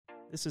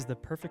This is the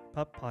Perfect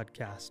Pup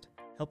Podcast,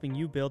 helping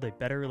you build a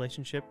better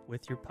relationship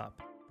with your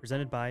pup,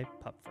 presented by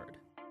Pupford.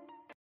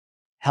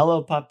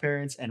 Hello, pup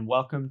parents, and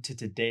welcome to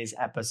today's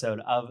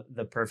episode of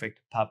the Perfect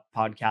Pup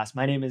Podcast.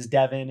 My name is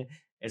Devin.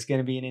 It's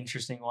going to be an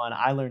interesting one.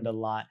 I learned a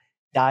lot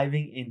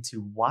diving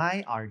into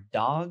why our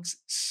dogs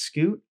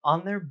scoot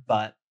on their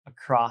butt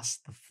across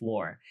the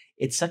floor.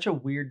 It's such a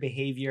weird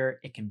behavior.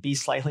 It can be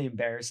slightly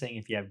embarrassing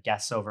if you have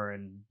guests over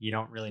and you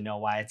don't really know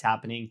why it's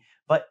happening,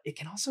 but it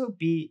can also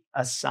be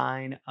a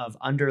sign of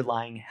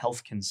underlying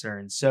health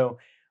concerns. So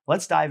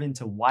let's dive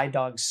into why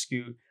dogs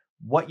scoot,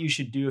 what you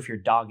should do if your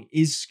dog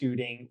is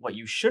scooting, what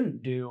you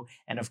shouldn't do,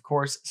 and of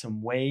course,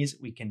 some ways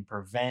we can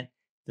prevent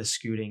the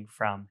scooting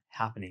from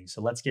happening.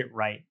 So let's get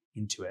right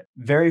into it.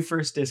 Very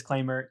first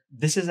disclaimer,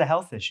 this is a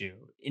health issue.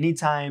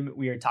 Anytime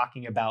we are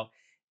talking about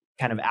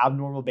kind of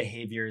abnormal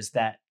behaviors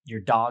that your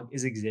dog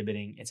is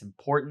exhibiting, it's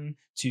important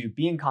to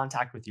be in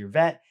contact with your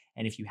vet.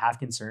 And if you have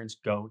concerns,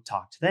 go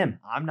talk to them.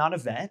 I'm not a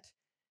vet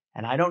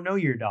and I don't know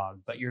your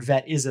dog, but your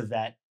vet is a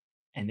vet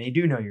and they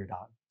do know your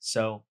dog.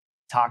 So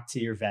talk to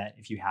your vet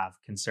if you have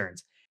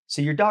concerns.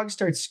 So your dog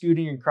starts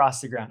scooting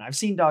across the ground. I've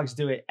seen dogs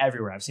do it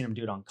everywhere. I've seen them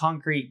do it on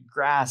concrete,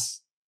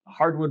 grass,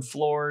 hardwood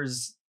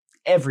floors,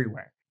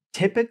 everywhere.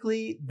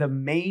 Typically, the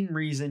main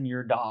reason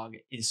your dog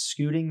is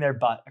scooting their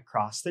butt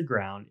across the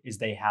ground is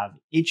they have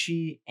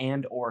itchy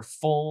and or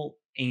full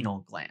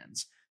anal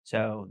glands.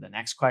 So the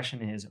next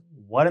question is,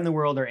 what in the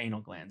world are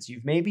anal glands?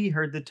 You've maybe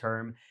heard the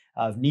term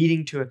of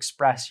needing to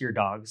express your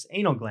dog's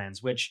anal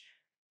glands, which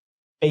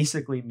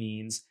basically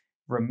means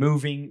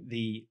removing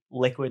the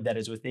liquid that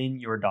is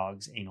within your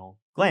dog's anal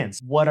glands.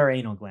 What are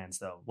anal glands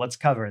though? Let's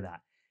cover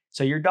that.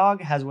 So your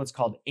dog has what's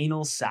called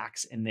anal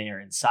sacs, and they are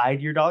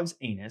inside your dog's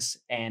anus,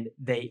 and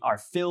they are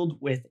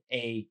filled with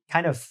a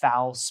kind of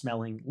foul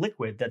smelling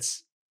liquid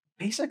that's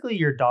basically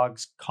your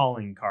dog's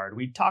calling card.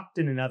 We talked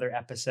in another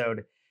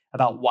episode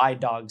about why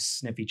dogs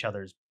sniff each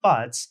other's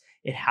butts.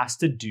 It has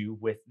to do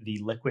with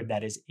the liquid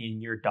that is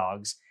in your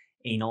dog's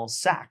anal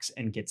sacs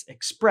and gets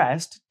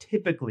expressed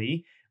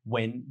typically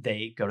when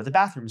they go to the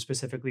bathroom,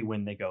 specifically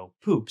when they go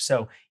poop.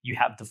 So you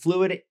have the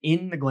fluid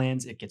in the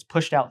glands, it gets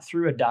pushed out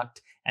through a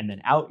duct and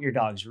then out your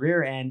dog's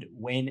rear end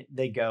when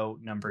they go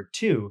number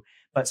two.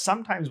 But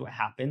sometimes what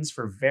happens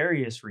for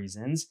various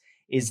reasons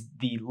is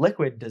the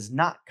liquid does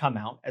not come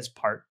out as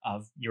part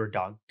of your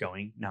dog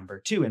going number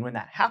two. And when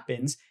that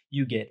happens,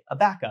 you get a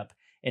backup.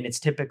 And it's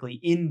typically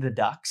in the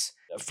ducts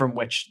from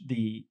which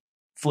the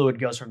fluid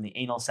goes from the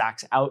anal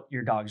sacs out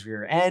your dog's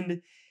rear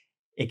end.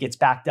 It gets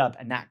backed up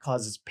and that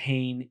causes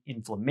pain,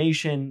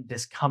 inflammation,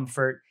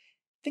 discomfort.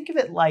 Think of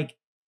it like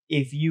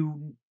if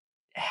you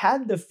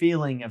had the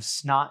feeling of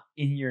snot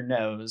in your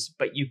nose,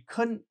 but you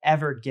couldn't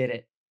ever get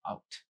it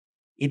out.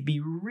 It'd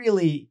be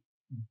really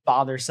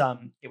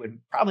bothersome. It would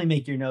probably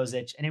make your nose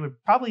itch and it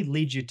would probably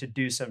lead you to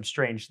do some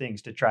strange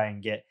things to try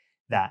and get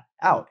that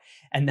out.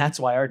 And that's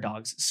why our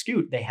dogs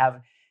scoot. They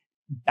have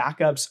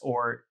backups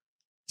or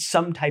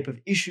some type of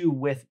issue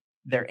with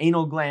their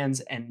anal glands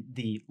and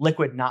the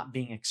liquid not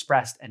being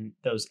expressed, and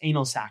those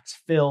anal sacs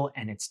fill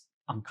and it's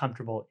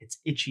uncomfortable, it's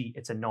itchy,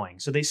 it's annoying.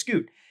 So they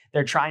scoot.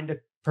 They're trying to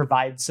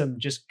provide some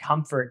just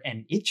comfort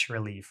and itch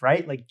relief,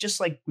 right? Like just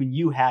like when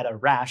you had a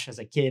rash as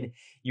a kid,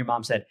 your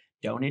mom said,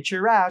 don't itch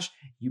your rash.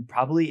 You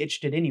probably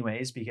itched it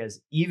anyways, because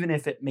even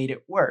if it made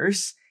it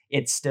worse,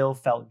 it still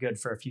felt good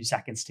for a few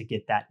seconds to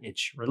get that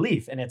itch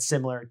relief. And it's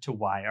similar to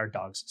why our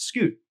dogs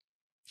scoot.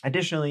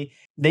 Additionally,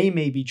 they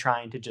may be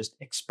trying to just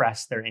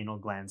express their anal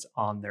glands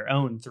on their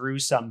own through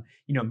some,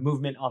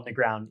 movement on the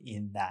ground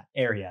in that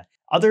area.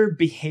 Other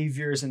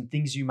behaviors and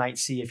things you might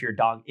see if your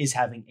dog is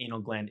having anal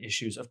gland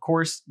issues, of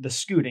course, the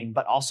scooting,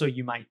 but also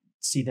you might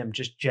see them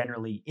just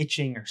generally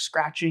itching or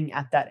scratching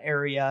at that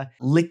area,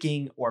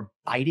 licking or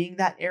biting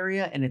that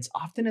area. And it's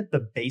often at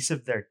the base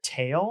of their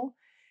tail.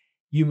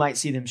 You might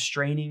see them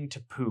straining to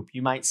poop.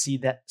 You might see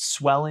that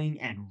swelling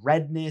and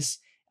redness,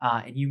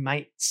 and you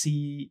might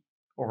see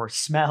or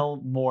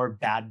smell more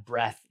bad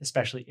breath,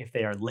 especially if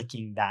they are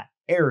licking that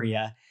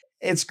area.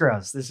 It's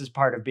gross. This is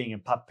part of being a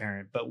pup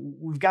parent, but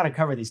we've got to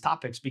cover these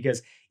topics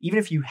because even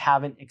if you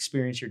haven't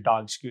experienced your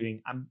dog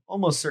scooting, I'm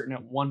almost certain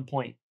at one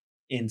point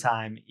in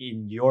time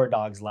in your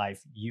dog's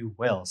life, you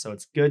will. So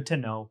it's good to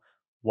know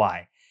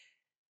why.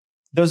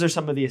 Those are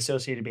some of the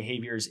associated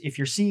behaviors. If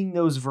you're seeing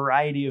those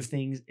variety of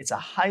things, it's a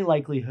high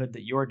likelihood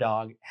that your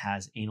dog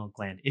has anal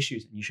gland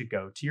issues and you should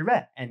go to your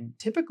vet. And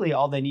typically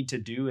all they need to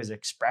do is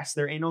express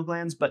their anal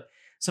glands, but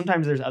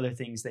sometimes there's other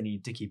things they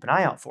need to keep an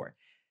eye out for.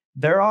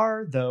 There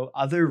are, though,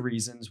 other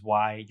reasons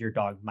why your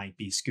dog might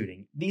be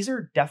scooting. These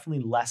are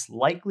definitely less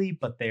likely,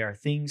 but they are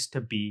things to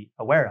be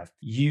aware of.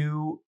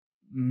 You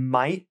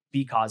might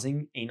be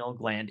causing anal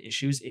gland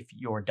issues if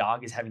your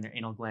dog is having their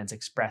anal glands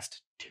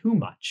expressed too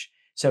much.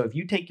 So if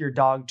you take your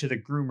dog to the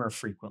groomer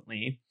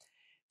frequently,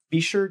 be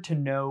sure to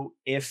know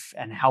if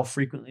and how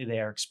frequently they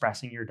are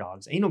expressing your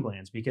dog's anal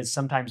glands, because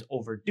sometimes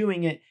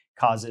overdoing it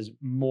causes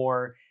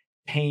more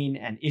pain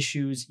and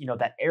issues.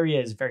 That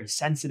area is very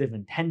sensitive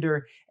and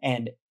tender,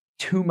 and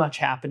too much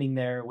happening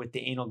there with the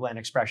anal gland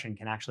expression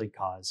can actually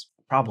cause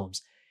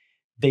problems.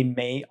 They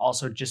may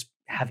also just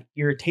have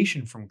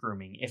irritation from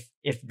grooming.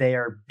 If they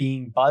are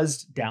being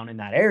buzzed down in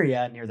that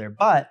area near their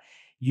butt,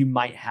 you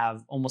might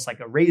have almost like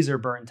a razor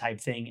burn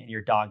type thing, and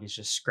your dog is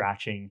just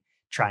scratching,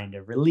 trying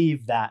to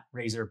relieve that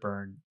razor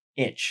burn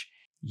itch.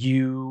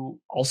 You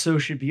also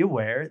should be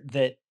aware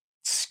that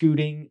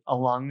scooting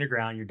along the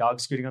ground, your dog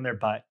scooting on their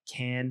butt,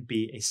 can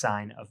be a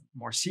sign of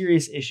more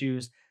serious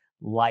issues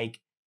like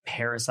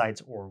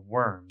parasites or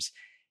worms.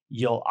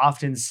 You'll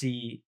often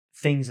see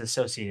things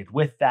associated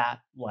with that,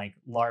 like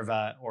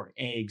larvae or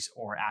eggs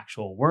or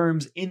actual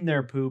worms in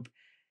their poop.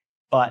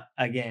 But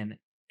again,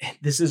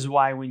 this is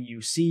why when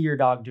you see your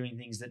dog doing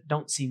things that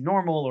don't seem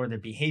normal or the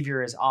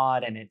behavior is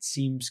odd and it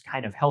seems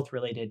kind of health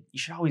related, you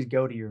should always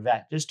go to your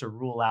vet just to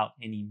rule out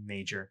any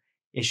major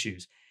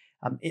issues.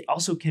 It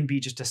also can be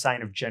just a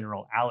sign of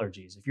general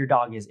allergies. If your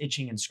dog is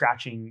itching and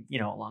scratching,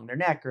 along their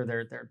neck or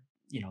their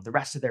the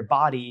rest of their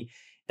body,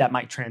 that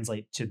might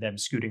translate to them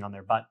scooting on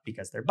their butt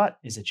because their butt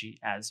is itchy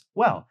as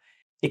well.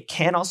 It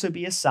can also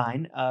be a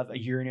sign of a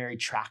urinary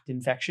tract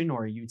infection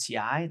or a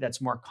UTI.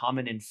 That's more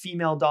common in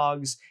female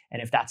dogs.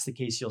 And if that's the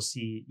case, you'll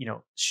see,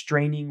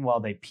 straining while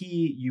they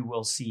pee. You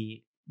will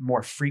see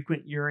more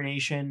frequent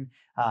urination,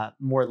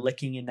 more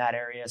licking in that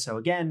area. So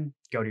again,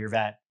 go to your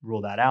vet,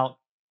 rule that out.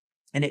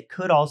 And it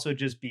could also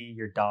just be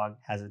your dog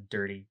has a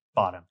dirty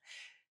bottom.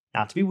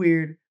 Not to be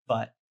weird,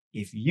 but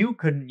if you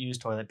couldn't use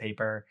toilet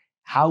paper,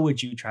 how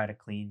would you try to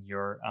clean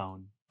your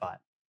own butt?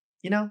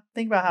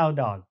 Think about how a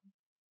dog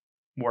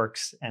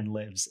works and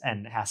lives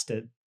and has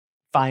to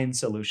find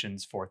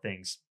solutions for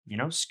things.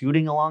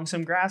 Scooting along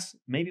some grass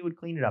maybe would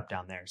clean it up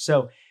down there.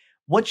 So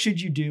what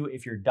should you do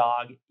if your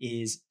dog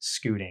is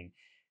scooting?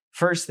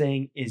 First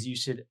thing is you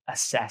should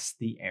assess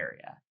the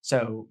area.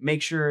 So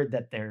make sure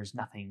that there's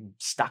nothing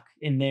stuck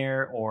in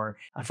there, or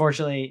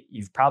unfortunately,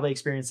 you've probably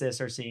experienced this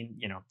or seen,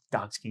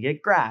 dogs can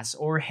get grass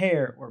or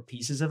hair or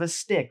pieces of a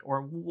stick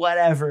or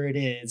whatever it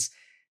is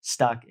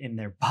stuck in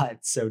their butt.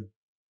 So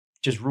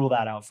just rule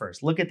that out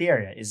first. Look at the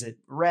area. Is it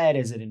red?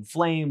 Is it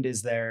inflamed?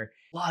 Is there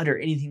blood or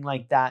anything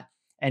like that?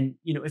 And,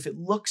 if it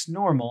looks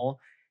normal,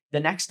 the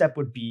next step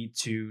would be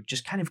to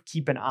just kind of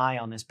keep an eye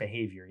on this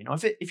behavior.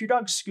 If your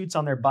dog scoots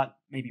on their butt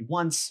maybe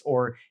once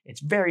or it's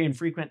very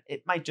infrequent,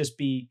 it might just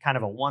be kind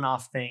of a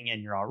one-off thing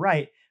and you're all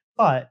right.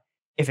 But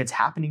if it's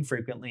happening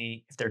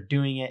frequently, if they're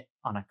doing it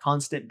on a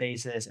constant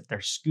basis, if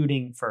they're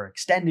scooting for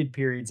extended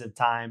periods of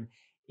time,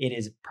 it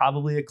is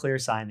probably a clear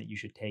sign that you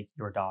should take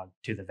your dog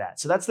to the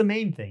vet. So that's the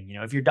main thing.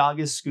 If your dog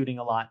is scooting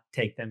a lot,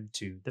 take them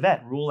to the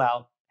vet. Rule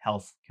out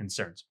health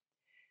concerns.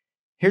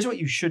 Here's what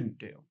you shouldn't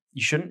do.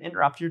 You shouldn't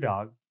interrupt your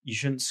dog. You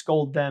shouldn't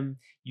scold them.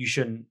 You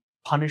shouldn't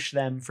punish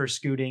them for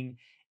scooting,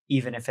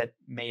 even if it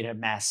made a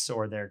mess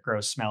or their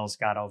gross smells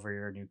got over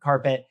your new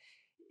carpet.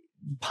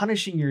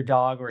 Punishing your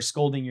dog or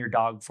scolding your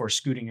dog for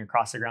scooting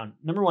across the ground,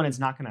 number one, it's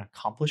not going to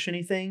accomplish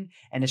anything.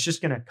 And it's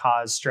just going to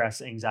cause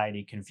stress,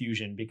 anxiety,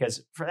 confusion,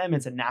 because for them,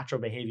 it's a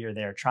natural behavior.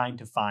 They're trying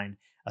to find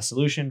a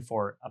solution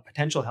for a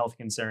potential health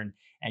concern,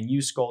 and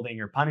you scolding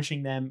or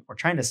punishing them or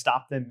trying to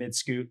stop them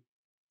mid-scoot,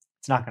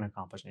 it's not going to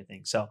accomplish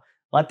anything. So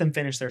let them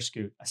finish their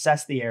scoot,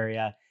 assess the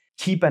area,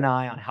 keep an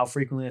eye on how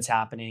frequently it's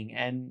happening,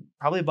 and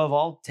probably above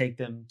all, take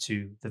them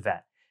to the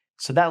vet.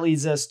 So that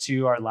leads us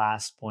to our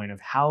last point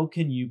of how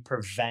can you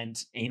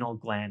prevent anal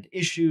gland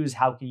issues?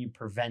 How can you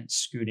prevent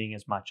scooting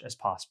as much as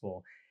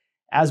possible?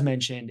 As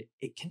mentioned,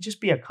 it can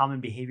just be a common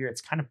behavior.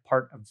 It's kind of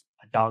part of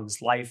a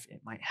dog's life.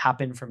 It might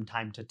happen from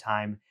time to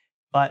time,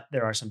 but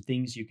there are some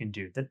things you can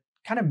do. The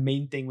kind of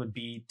main thing would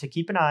be to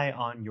keep an eye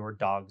on your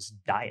dog's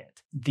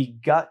diet. The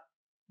gut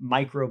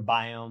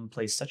microbiome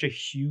plays such a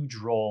huge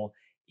role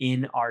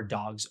in our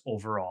dog's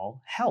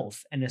overall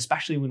health. And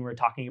especially when we're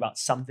talking about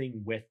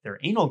something with their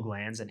anal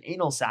glands and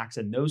anal sacs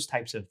and those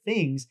types of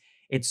things,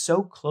 it's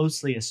so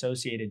closely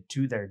associated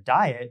to their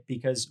diet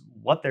because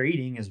what they're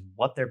eating is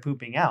what they're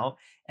pooping out.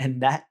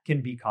 And that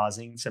can be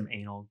causing some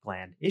anal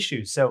gland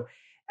issues. So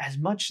as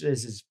much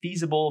as is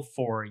feasible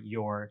for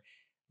your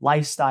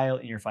lifestyle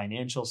and your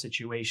financial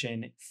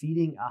situation,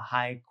 feeding a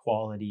high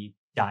quality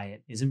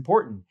diet is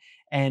important.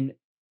 And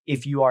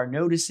if you are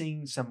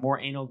noticing some more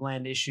anal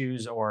gland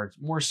issues or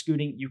more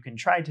scooting, you can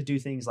try to do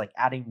things like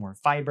adding more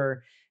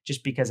fiber,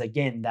 just because,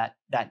 again,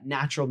 that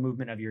natural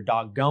movement of your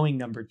dog going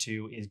number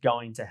two is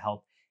going to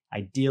help,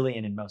 ideally,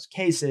 and in most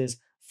cases,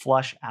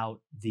 flush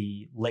out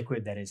the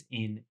liquid that is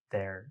in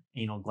their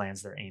anal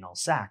glands, their anal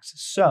sacs.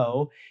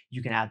 So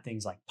you can add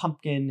things like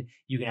pumpkin,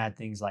 you can add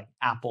things like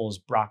apples,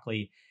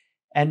 broccoli,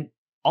 and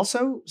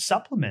also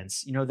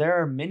supplements. There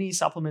are many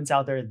supplements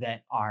out there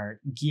that are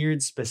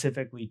geared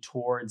specifically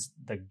towards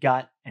the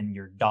gut and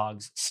your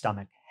dog's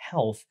stomach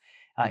health.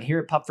 Here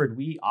at Pupford,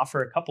 we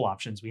offer a couple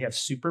options. We have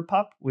Super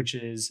Pup, which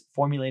is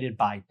formulated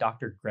by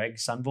Dr. Greg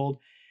Sunvold,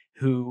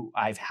 who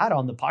I've had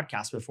on the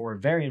podcast before,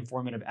 very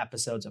informative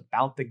episodes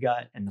about the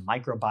gut and the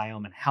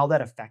microbiome and how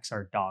that affects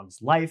our dog's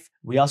life.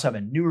 We also have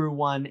a newer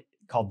one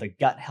called the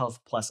Gut Health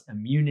Plus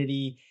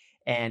Immunity,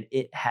 and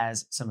it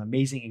has some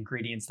amazing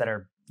ingredients that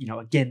are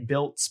again,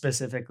 built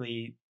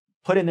specifically,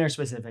 put in there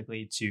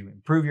specifically to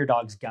improve your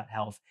dog's gut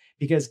health.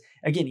 Because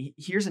again,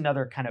 here's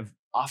another kind of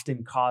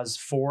often cause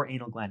for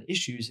anal gland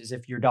issues is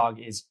if your dog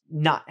is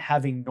not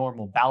having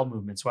normal bowel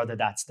movements, whether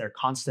that's they're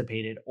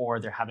constipated or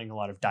they're having a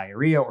lot of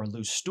diarrhea or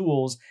loose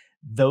stools.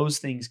 Those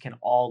things can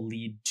all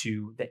lead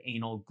to the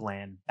anal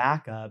gland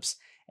backups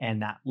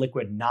and that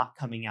liquid not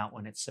coming out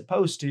when it's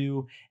supposed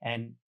to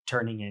and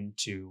turning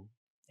into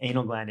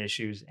anal gland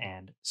issues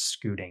and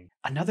scooting.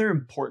 Another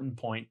important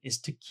point is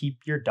to keep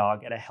your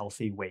dog at a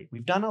healthy weight.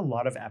 We've done a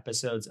lot of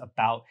episodes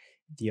about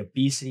the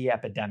obesity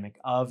epidemic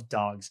of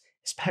dogs,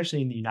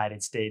 especially in the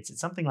United States.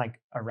 It's something like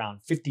around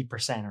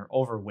 50% are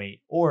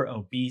overweight or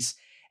obese.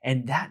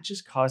 And that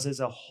just causes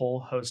a whole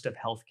host of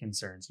health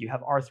concerns. You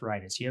have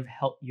arthritis, you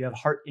have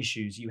heart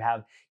issues, you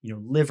have,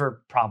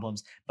 liver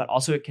problems, but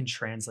also it can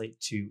translate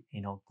to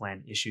anal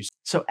gland issues.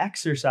 So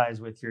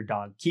exercise with your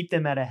dog, keep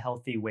them at a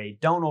healthy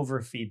weight. Don't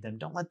overfeed them.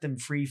 Don't let them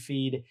free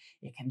feed.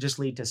 It can just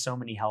lead to so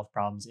many health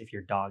problems if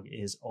your dog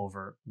is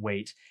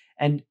overweight.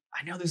 And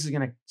I know this is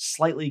going to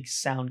slightly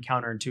sound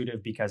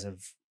counterintuitive because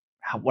of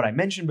what I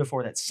mentioned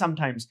before, that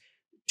sometimes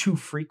too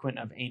frequent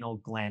of anal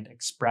gland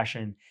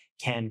expression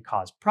can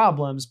cause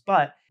problems.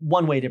 But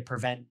one way to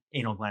prevent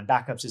anal gland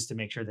backups is to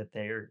make sure that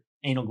their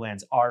anal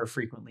glands are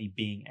frequently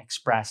being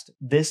expressed.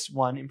 This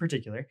one in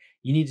particular,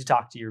 you need to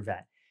talk to your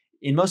vet.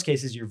 In most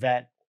cases, your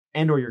vet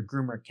and or your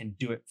groomer can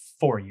do it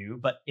for you.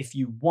 But if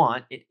you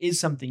want, it is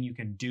something you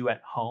can do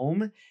at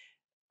home.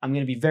 I'm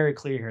going to be very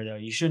clear here, though.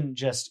 You shouldn't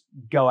just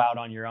go out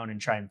on your own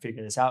and try and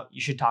figure this out.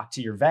 You should talk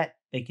to your vet.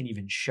 They can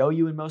even show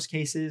you in most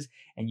cases,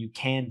 and you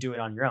can do it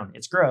on your own.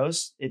 It's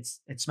gross. It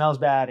smells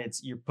bad.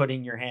 You're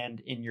putting your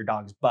hand in your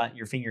dog's butt,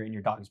 your finger in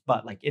your dog's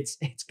butt. Like it's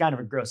kind of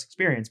a gross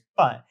experience,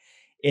 but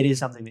it is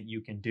something that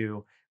you can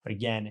do. But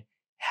again,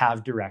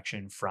 have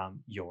direction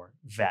from your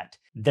vet.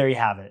 There you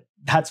have it.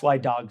 That's why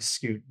dogs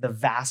scoot. The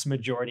vast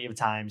majority of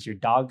times, your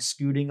dog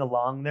scooting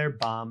along their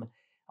bum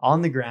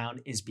on the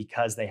ground is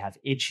because they have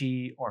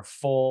itchy or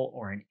full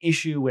or an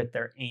issue with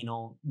their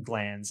anal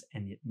glands,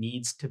 and it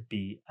needs to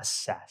be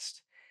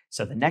assessed.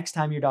 So the next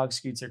time your dog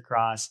scoots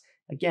across,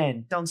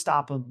 again, don't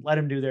stop them, let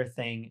them do their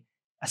thing,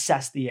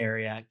 assess the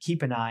area,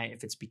 keep an eye.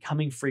 If it's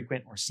becoming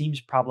frequent or seems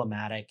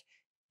problematic,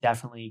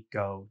 definitely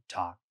go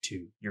talk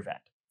to your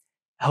vet.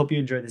 I hope you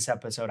enjoyed this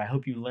episode. I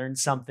hope you learned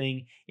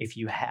something. If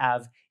you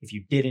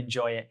did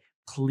enjoy it,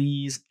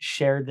 please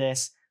share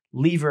this.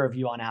 Leave a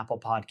review on Apple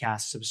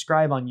Podcasts,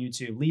 subscribe on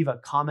YouTube, leave a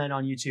comment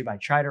on YouTube. I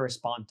try to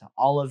respond to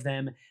all of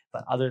them.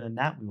 But other than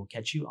that, we will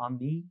catch you on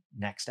the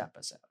next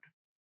episode.